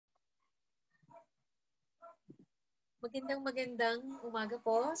Magandang umaga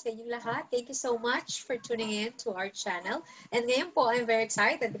po sa inyong lahat. Thank you so much for tuning in to our channel. And ngayon po, I'm very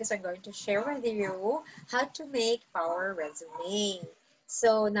excited because I'm going to share with you how to make our resume.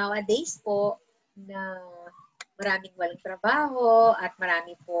 So nowadays po, na maraming walang trabaho at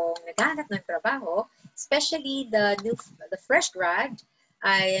marami pong naghahanap ng trabaho, especially the fresh grad,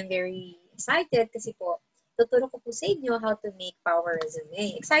 I am very excited kasi po, tuturo ko po sa inyo how to make our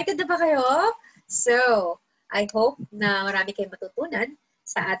resume. Excited na ba kayo? So, I hope na marami kayong matutunan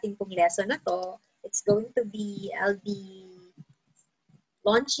sa ating pong lesson na to. I'll be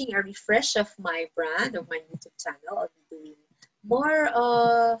launching a refresh of my brand, of my YouTube channel. I'll be doing more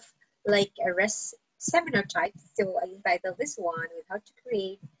of like a seminar type. So I entitled this one with how to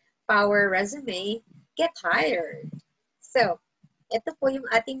create power resume, get hired. So, ito po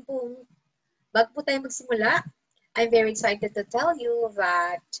yung ating pong, bago po tayo magsimula, I'm very excited to tell you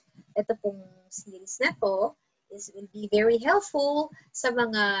that ito pong series na to will be very helpful sa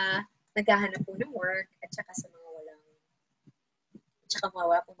mga naghahanap po ng work at saka sa mga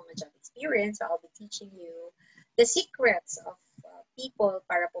wala pong mga job experience. So I'll be teaching you the secrets of people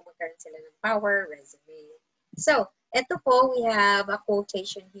para po magkaroon sila ng power resume. So, ito po, we have a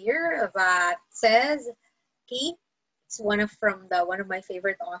quotation here that says, okay, it's one of my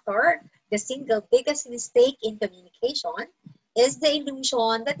favorite author, the single biggest mistake in communication is the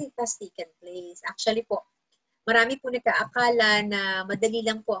illusion that it has taken place. Actually po, marami po nagkaakala na madali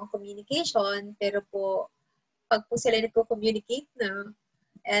lang po ang communication, pero po, pag po sila nagko-communicate na,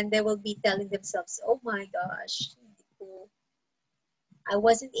 and they will be telling themselves, oh my gosh, I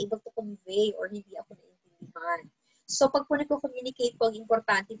wasn't able to convey or hindi ako naiintindihan. So, pag po nagko-communicate po, ang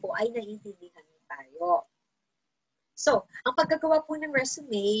importante po ay naiintindihan tayo. So, ang paggagawa po ng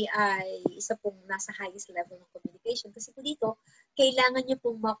resume ay isa pong nasa highest level ng communication kasi po dito, kailangan nyo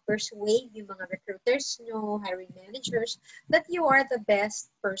pong ma-persuade yung mga recruiters nyo, hiring managers, that you are the best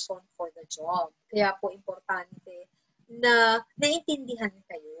person for the job. Kaya po importante na naiintindihan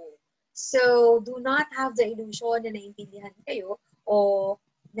kayo. So, do not have the illusion na naiintindihan kayo o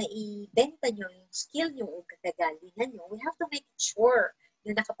naibenta nyo yung skill nyo o gagalingan nyo. We have to make sure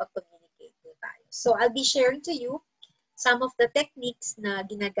na nakapag-communicate po tayo. So, I'll be sharing to you some of the techniques na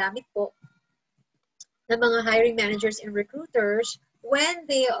ginagamit po ng mga hiring managers and recruiters when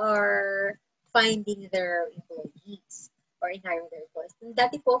they are finding their employees or in hiring their employees.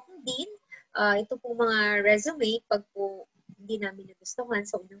 Dati po akong din, ito po mga resume, pag po hindi namin nagustuhan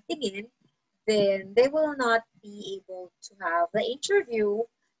sa unang tingin, then they will not be able to have the interview,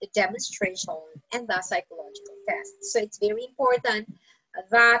 the demonstration, and the psychological test. So it's very important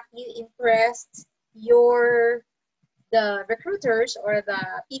that you impress the recruiters or the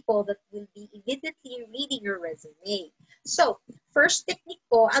people that will be immediately reading your resume. So, first technique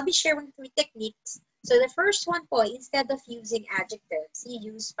po, I'll be sharing 3 techniques. So, the first one po, instead of using adjectives, you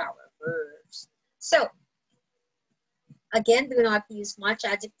use power verbs. So, again, do not use much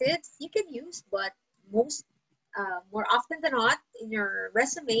adjectives. You can use, but more often than not, in your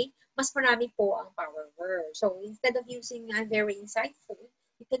resume, mas marami po ang power verbs. So, instead of using, I'm very insightful,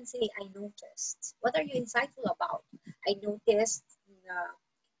 you can say, I noticed. What are you insightful about? I noticed na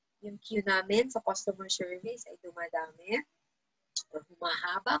yung queue namin sa customer service ay dumadami or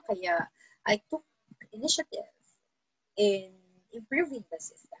humahaba. Kaya I took initiative in improving the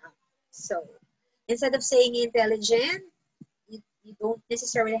system. So, instead of saying intelligent, you don't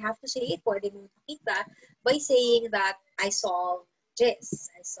necessarily have to say it. Pwede mong pakita by saying that I solved this.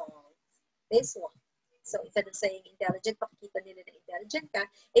 I solved this one. So, instead of saying intelligent, pakikita nila na intelligent ka.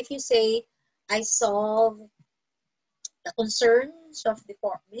 If you say, I solve the concerns of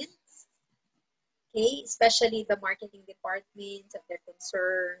departments, okay, especially the marketing departments of their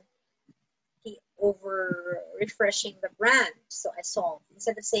concern, okay, over refreshing the brand. So, I solved.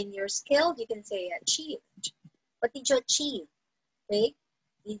 Instead of saying you're skilled, you can say achieved. What did you achieve? Okay,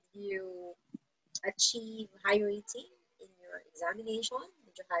 did you achieve high rating in your examination?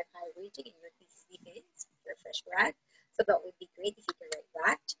 Did you have high rating in your thesis defense? You're fresh grad. So that would be great if you can write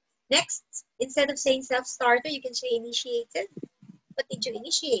that. Next, instead of saying self-starter, you can say initiated. What did you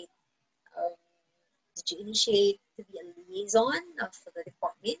initiate? Did you initiate to be a liaison of the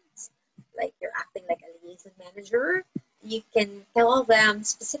departments? Like you're acting like a liaison manager. You can tell them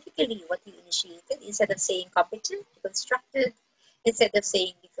specifically what you initiated. Instead of saying competent, you constructed. Instead of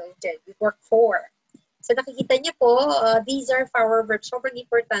saying devoted, we work for. So nakikita niyo po, these are power verbs. Sobrang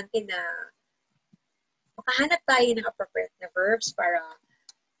importante na makahanap tayo ng appropriate na verbs para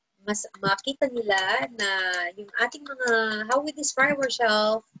mas makita nila na yung ating mga, how we describe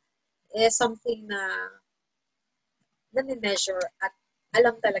ourselves is something na nami-measure at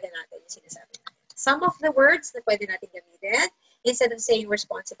alam talaga natin yung sinasabi natin. some of the words na pwede natin gamitin, instead of saying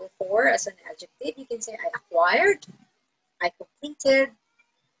responsible for as an adjective, you can say I acquired, I completed,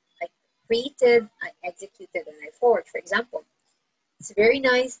 I created, I executed, and I forged. For example, it's very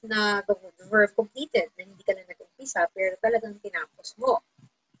nice na the verb completed na hindi ka lang nag-umpisa pero talagang tinapos mo.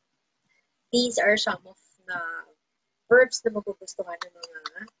 These are some of the verbs na magugustuhan ng mga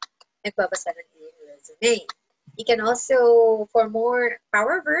nagbabasa ng iyong resume. You can also, for more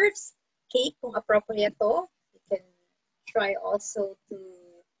power verbs, okay, kung appropriate to, you can try also to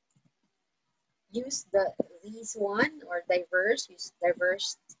use these one or use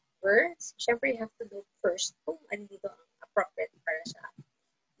diverse verbs. Siyempre, you have to look first kung ano dito ang appropriate para sa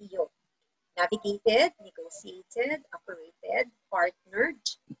iyo. Navigated, negotiated, operated, partnered,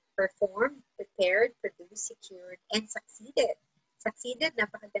 performed, prepared, produced, secured, and succeeded. Succeeded,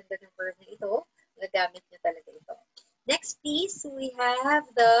 napakaganda ng verb na ito. Nagamit niyo talaga ito. Next, please, we have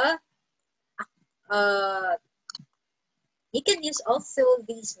the, you can use also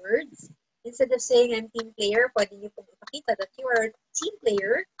these words. Instead of saying I'm team player, pwede niyo pong ipakita that you are a team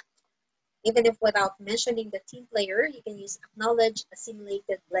player. Even if without mentioning the team player, you can use acknowledge,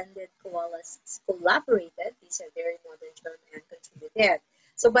 assimilated, blended, collaborated. These are very modern terms and contributed.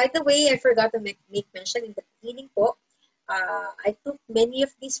 So by the way, I forgot to make mention in the beginning po, I took many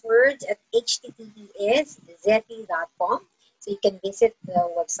of these words at https://zeti.com. So you can visit the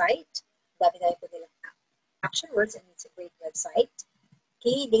website, www.actionwords, and it's a great website.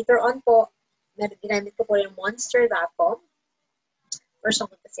 Okay, later on po, ginamit ko po yung monster.com for some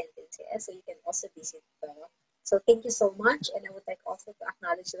of the sentences. So you can also visit so thank you so much. And I would like also to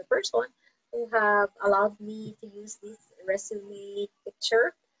acknowledge the person who have allowed me to use this resume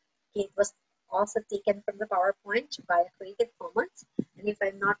picture. Okay, it was also taken from the PowerPoint by Creative Commons. And if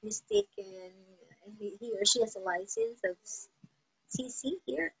I'm not mistaken, he or she has a license of CC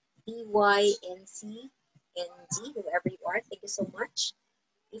here, BYNCNG, whoever you are. Thank you so much.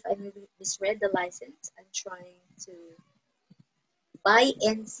 If I misread the license, I'm trying to buy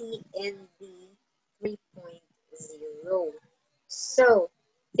NCNB 3.0. So,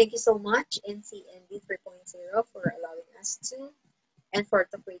 thank you so much, NCNB 3.0, for allowing us to, and for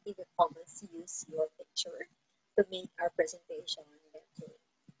the Creative Commons to use your picture to make our presentation better.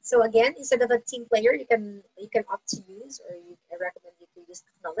 So again, instead of a team player, you can opt to use, or I recommend you to use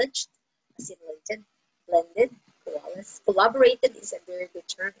acknowledged, assimilated, blended, collaborated is a very good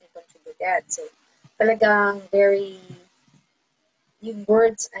term, and contributed. So talagang very, yung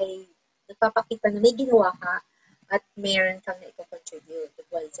words ay nagpapakita na may ginawa ka at meron kang na-contribute. It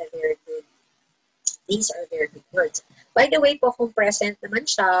was a very good, these are very good words. By the way po, kung present naman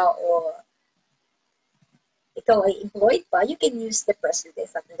siya o ikaw ay employed pa, you can use the present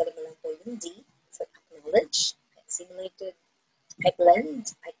tense. Tatanggalin mo lang po yung D. So, acknowledge, I assimilated, I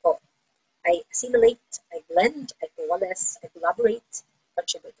blend, I assimilate, I blend, I coalesce, I collaborate,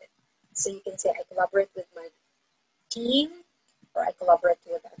 contributed. So you can say I collaborate with my team, or I collaborate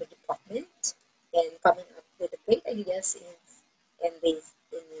with other department, and coming up with great ideas in an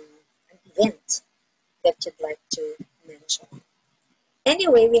event that you'd like to mention.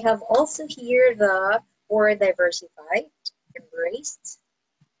 Anyway, we have also here the word diversified, embraced,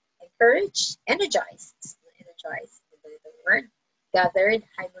 encouraged, energized, the word, gathered,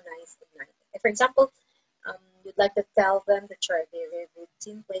 harmonized, ignited. For example, you'd like to tell them that you're a very good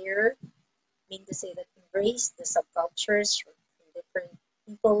team player, mean to say that embrace the subcultures from different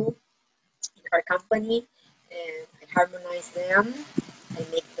people in our company, and I harmonize them, I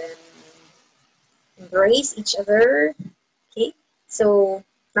make them embrace each other. Okay, so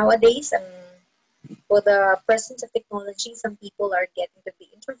nowadays, for the presence of technology, some people are getting to be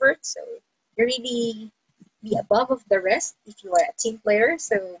introverts, so you really be above of the rest if you are a team player.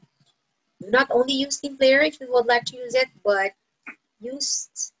 So do not only use team player if you would like to use it, but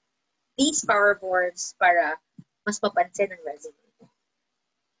use these power words para mas mapansin ang resume.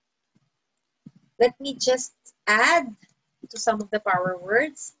 Let me just add to some of the power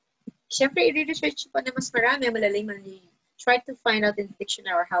words. Siyempre, i-research pa na mas marami, malalaman niyo. Try to find out in the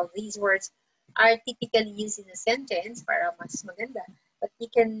dictionary how these words are typically used in a sentence para mas maganda. But you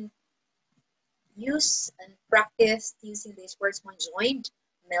can use and practice using these words more: joined,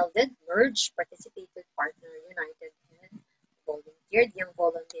 melded, merged, participated, partner, united, and volunteered. Yung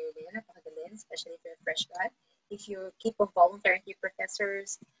volunteer din, napakagaling, especially if you're a fresh grad. If you keep on volunteering to your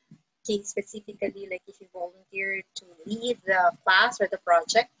professors, okay, specifically, like if you volunteer to lead the class or the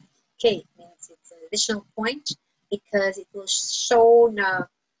project, okay, it means it's an additional point because it will show na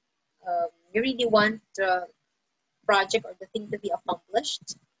you really want the project or the thing to be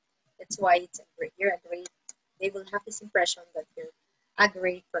accomplished. That's why you're a great, they will have this impression that you're a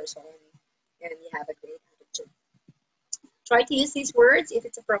great person and you have a great attitude. Try to use these words if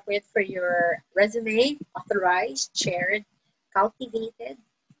it's appropriate for your resume: authorized, shared, cultivated,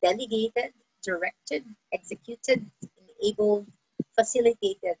 delegated, directed, executed, enabled,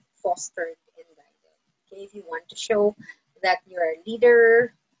 facilitated, fostered, and guided. Okay, if you want to show that you're a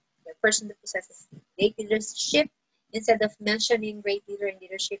leader, the person that possesses great leadership, instead of mentioning great leader and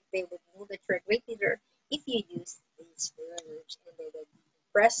leadership, they would know that you're a great leader if you use these words, and they will be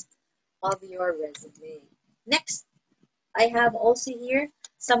impressed of your resume. Next, I have also here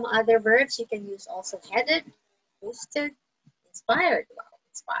some other verbs you can use also: headed, boosted, inspired. Wow,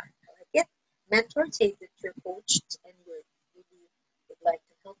 inspired. I like it. Mentor, say that you're coached and you really would like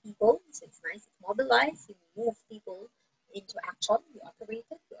to help people. So it's nice. It's mobilized. You move people into action. You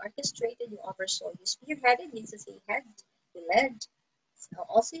operated, you orchestrated, you oversaw. You spearheaded means to say head, you led. So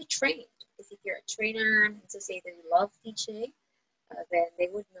also you trained. Because if you're a trainer, means to say that you love teaching, then they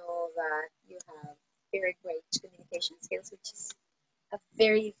would know that you have very great communication skills, which is a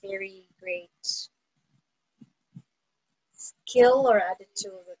very, very great skill or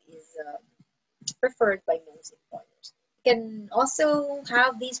attitude that is preferred by most employers. You can also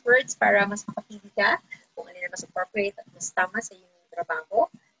have these words para mas makapili ka kung ano na mas appropriate at mas tama sa iyong trabaho.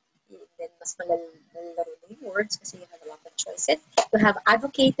 And then mas malalaro mo yung words kasi you have a lot of choices. You have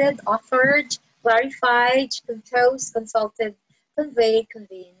advocated, offered, clarified, composed, consulted, conveyed,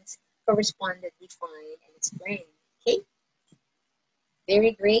 convinced, corresponded, defined, and explained. Okay?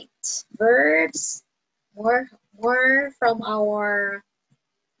 Very great verbs. More from our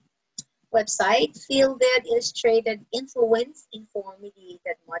website: fielded, illustrated, influenced, informed,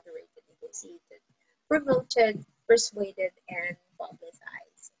 mediated, moderated, negotiated, promoted, persuaded, and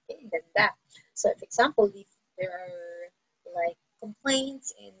publicized. Okay, and then that. So, for example, if there are like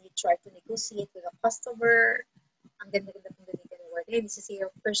complaints and you try to negotiate with a customer, ang ganda-ganda kung gamitin ng word. This is a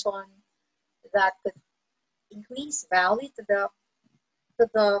person that could increase value to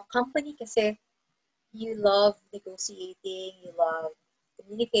the company kasi you love negotiating, you love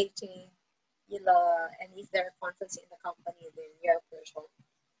communicating, you love, and if there are conflicts in the company, then you're a person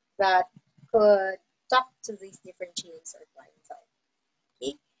that could talk to these different teams or clientele.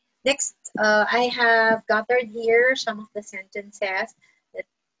 Okay. Next, I have gathered here some of the sentences that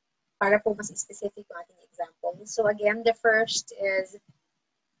para po mas specific yung ating example. So again, the first is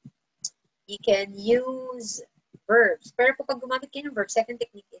you can use verbs. Pero po pag gumamit kayo ng verb, second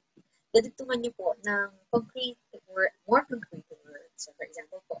technique, dadagtungan niyo po ng concrete word, more concrete words. So for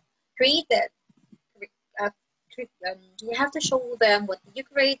example po, created. You have to show them what did you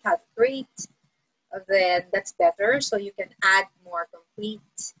create, how to create. Then that's better. So you can add more concrete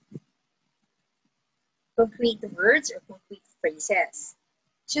words or concrete phrases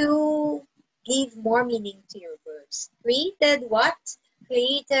to give more meaning to your verbs. Created what?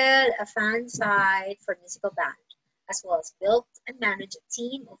 Created a fan site for musical band, as well as built and managed a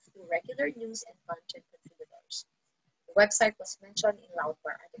team of regular news and content contributors. The website was mentioned in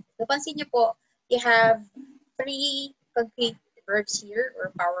Loudbar article. Napansin niyo po, you have 3 concrete verbs here,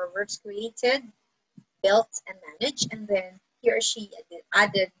 or power verbs: created, built, and managed. And then he or she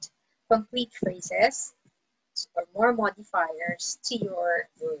added concrete phrases or more modifiers to your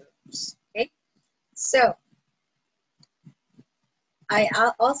verbs. Okay, so I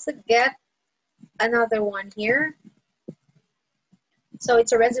also get another one here. So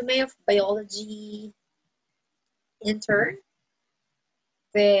it's a resume of biology intern.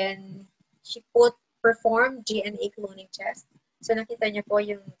 Then she put perform DNA cloning test. So nakita niyo po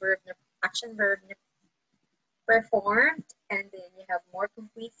yung verb na action verb na performed, and then you have more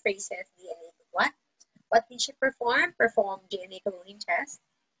complete phrases. DNA what? What did she perform? Perform DNA cloning test.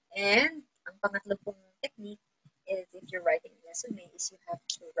 And ang pangatlo pong technique is, if you're writing a resume, is you have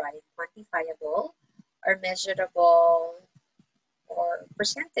to write quantifiable or measurable or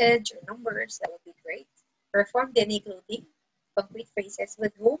percentage or numbers. That would be great. Perform DNA cloning, complete phrases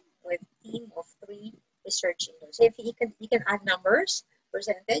with whom? With team of 3 research interns. So if you can add numbers,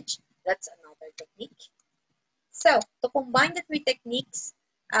 percentage, that's another technique. So to combine the 3 techniques,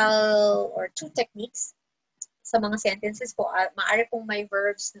 or 2 techniques sa mga sentences po, maaari pong may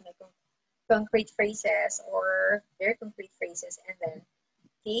verbs na may concrete phrases or very concrete phrases, and then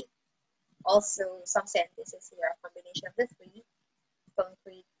okay, also some sentences here, a combination of the 3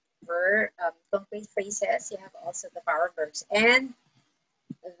 concrete phrases. You have also the power verbs and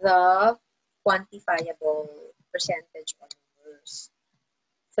the quantifiable percentage or numbers.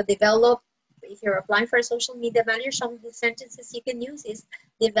 So develop, if you're applying for a social media manager, some of the sentences you can use is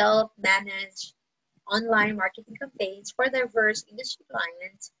develop, manage online marketing campaigns for diverse industry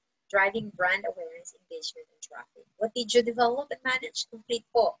clients, driving brand awareness, engagement, and traffic. What did you develop and manage? Complete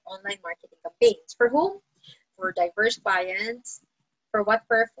po, online marketing campaigns. campaigns. For whom? For diverse clients. For what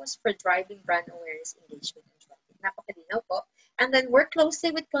purpose? For driving brand awareness, engagement, and traffic. Napakadinaw po. And then work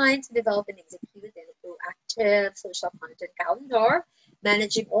closely with clients to develop and execute a proactive social content calendar,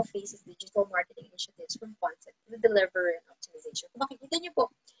 managing all phases digital marketing initiatives from concept to delivery and optimization. Kung makikita niyo po,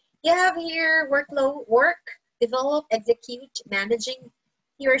 you have here workload, work, develop, execute, managing.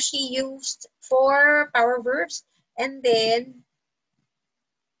 He or she used 4 power verbs, and then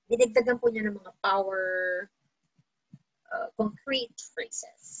dinagdagan po niya ng mga power concrete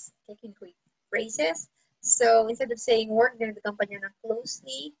phrases. Okay, concrete phrases. So instead of saying work, dinagdagan pa niya ng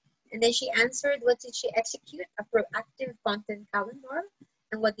closely. And then she answered, what did she execute? A proactive content calendar.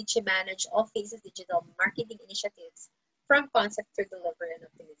 And what did she manage? All phases digital marketing initiatives from concept to delivery and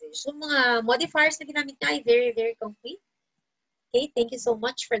optimization. So mga modifiers na ginamit niya ay very, very concrete. Okay, thank you so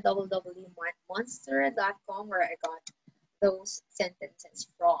much for www.monster.com where I got those sentences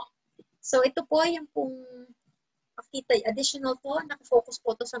from. So ito po yung pong makita, additional po, nakafocus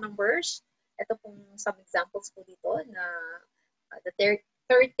po to sa numbers. Ito pong some examples po dito na the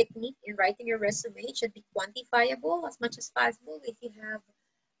third technique in writing your resume should be quantifiable as much as possible. If you have,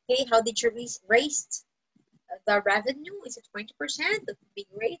 okay, how did you raise the revenue? Is it 20%? That would be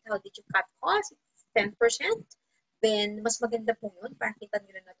great. How did you cut costs? It's 10%. Then, mas maganda po yun para kita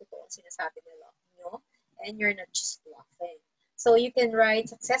nila na totoo ang sinasabi nyo and you're not just bluffing. So, you can write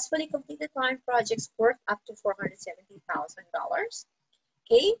successfully completed client projects worth up to $470,000.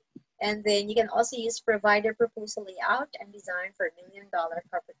 Okay? And then you can also use provider proposal layout and design for $1 million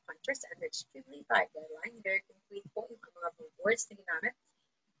corporate contracts under extremely tight deadline. Very concrete po yung mga words na ginamit.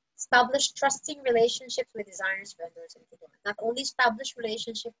 Establish trusting relationships with designers, vendors, and people. Not only establish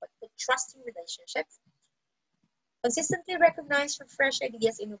relationships, but trusting relationships. Consistently recognize for fresh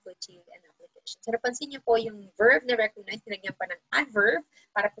ideas, innovative, and applications. So, napansin niyo po yung verb na recognize, nilagyan pa ng adverb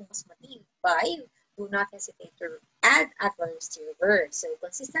para po mas matibay. Do not hesitate to add adverbs to your verb. So,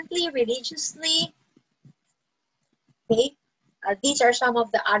 consistently, religiously, okay? These are some of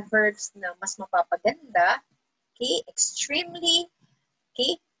the adverbs na mas mapapaganda. Okay? Extremely,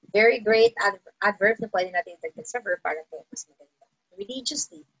 okay? Very great adverbs na pwede natin itagdag sa verb para po mas maganda.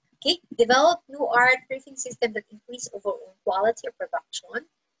 Religiously. Okay, develop new art printing system that increase overall quality of production,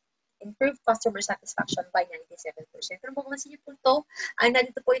 improve customer satisfaction by 97%. Pero kung masin niyo po ito,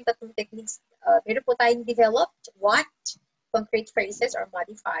 nandito po yung tatlong techniques. Meron po tayong developed what, concrete phrases or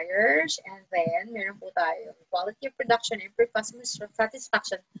modifiers, and then meron po tayong quality of production, improve customer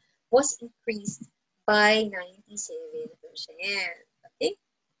satisfaction was increased by 97%. Okay?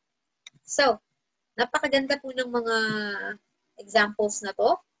 So, napakaganda po ng mga examples na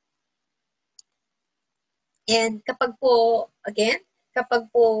to. And kapag po, again,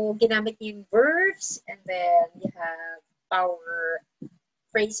 kapag po ginamit niyo yung verbs, and then you have power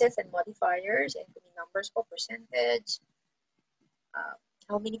phrases and modifiers, and kung numbers po, percentage,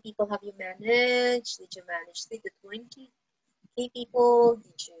 how many people have you managed? Did you manage 3 to 20 people?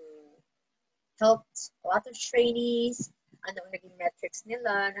 Did you help a lot of trainees? Ano ang naging metrics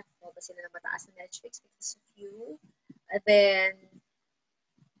nila? Nakuha ba sila ng mataas na metrics because of you? And then,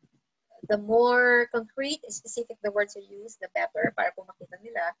 the more concrete, specific the words are used, the better para po makita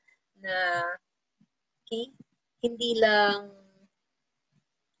nila na okay, hindi lang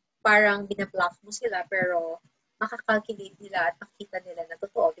parang binabluff mo sila pero makakalculate nila at makita nila na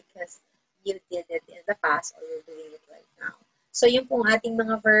totoo because you did it in the past or you're doing it right now. So yung pong ating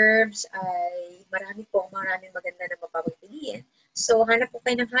mga verbs ay maraming maganda na mapapagpiliin. So hanap po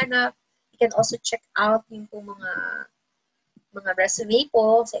kayo ng hanap. You can also check out yung pong mga resume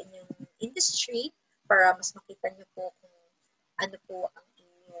po sa inyong industry para mas makita niyo po kung ano po ang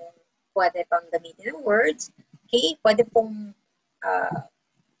inyong pwede pang gamitin ng words. Okay? Pwede pong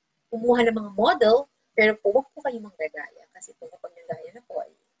kumuha ng mga model, pero po huwag po kayo manggagaya. Kasi po kapag nanggaya na po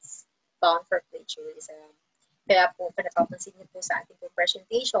is bound for plagiarism. Kaya po, panapapansin niyo po sa ating po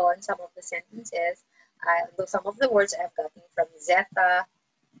presentation, some of the sentences, some of the words I've gotten from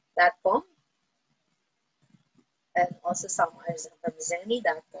Zeta.com, and also some are from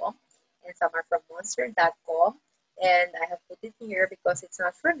Zenny.com, and some are from Monster.com, and I have put it here because it's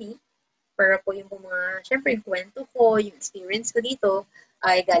not for me, pero po yung mga, syempre yung kwento ko, yung experience ko dito,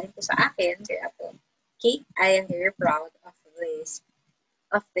 ay galing po sa akin, kaya po, okay, I am very proud of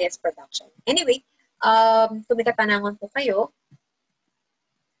this production. Anyway, kung may katanungan po kayo,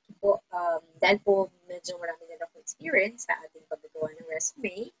 dahil po medyo marami na ako experience sa ating paggawa ng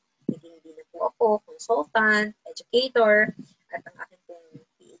resume, naging din na po ako, consultant, educator, at ang aking pong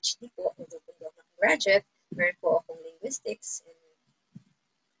PhD po, kung po ako graduate, meron po akong linguistics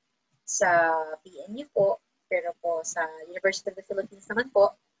sa PNU po, pero po sa University of the Philippines naman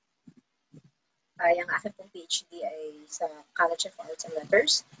po, ay ang aking pong PhD ay sa College of Arts and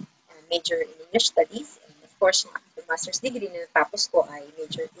Letters, major in English Studies, and of course, yung aking master's degree na natapos ko ay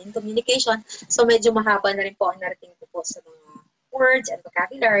major in Communication. So medyo mahaba na rin po ang narating ko po sa mga words and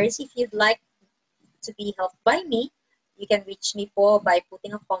vocabularies. If you'd like to be helped by me, you can reach me po by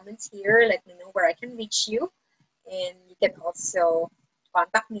putting a comments here. Let me know where I can reach you. And you can also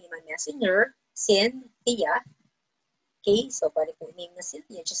contact me in my messenger, Cynthia. Okay, so bali po name na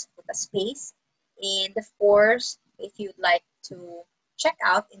Cynthia, just put a space. And of course, if you'd like to check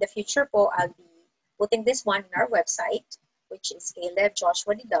out in the future po, I'll be putting this one in our website, which is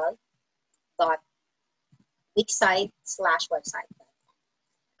calebjoshuadidal.wixsite/website.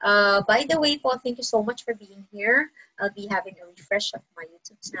 By the way po, thank you so much for being here. I'll be having a refresh of my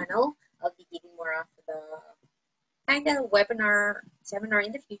YouTube channel. I'll be giving more of the kind of seminar in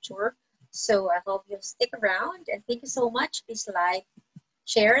the future. So I hope you'll stick around, and thank you so much. Please like,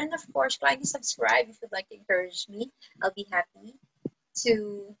 share, and of course, kindly subscribe if you'd like to encourage me. I'll be happy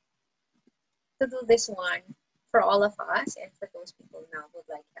to do this one for all of us and for those people now who would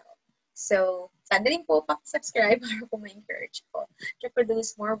like help. So, sana rin po subscribe para po ma-encourage ko to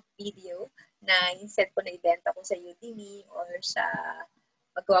produce more video na instead po na ibenta ko sa Udemy or sa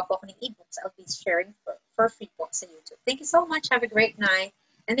magawa po ako ng ebooks, I'll be sharing for free po sa YouTube. Thank you so much. Have a great night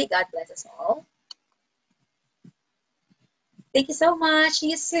and may God bless us all. Thank you so much.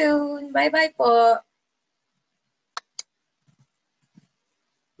 See you soon. Bye-bye po.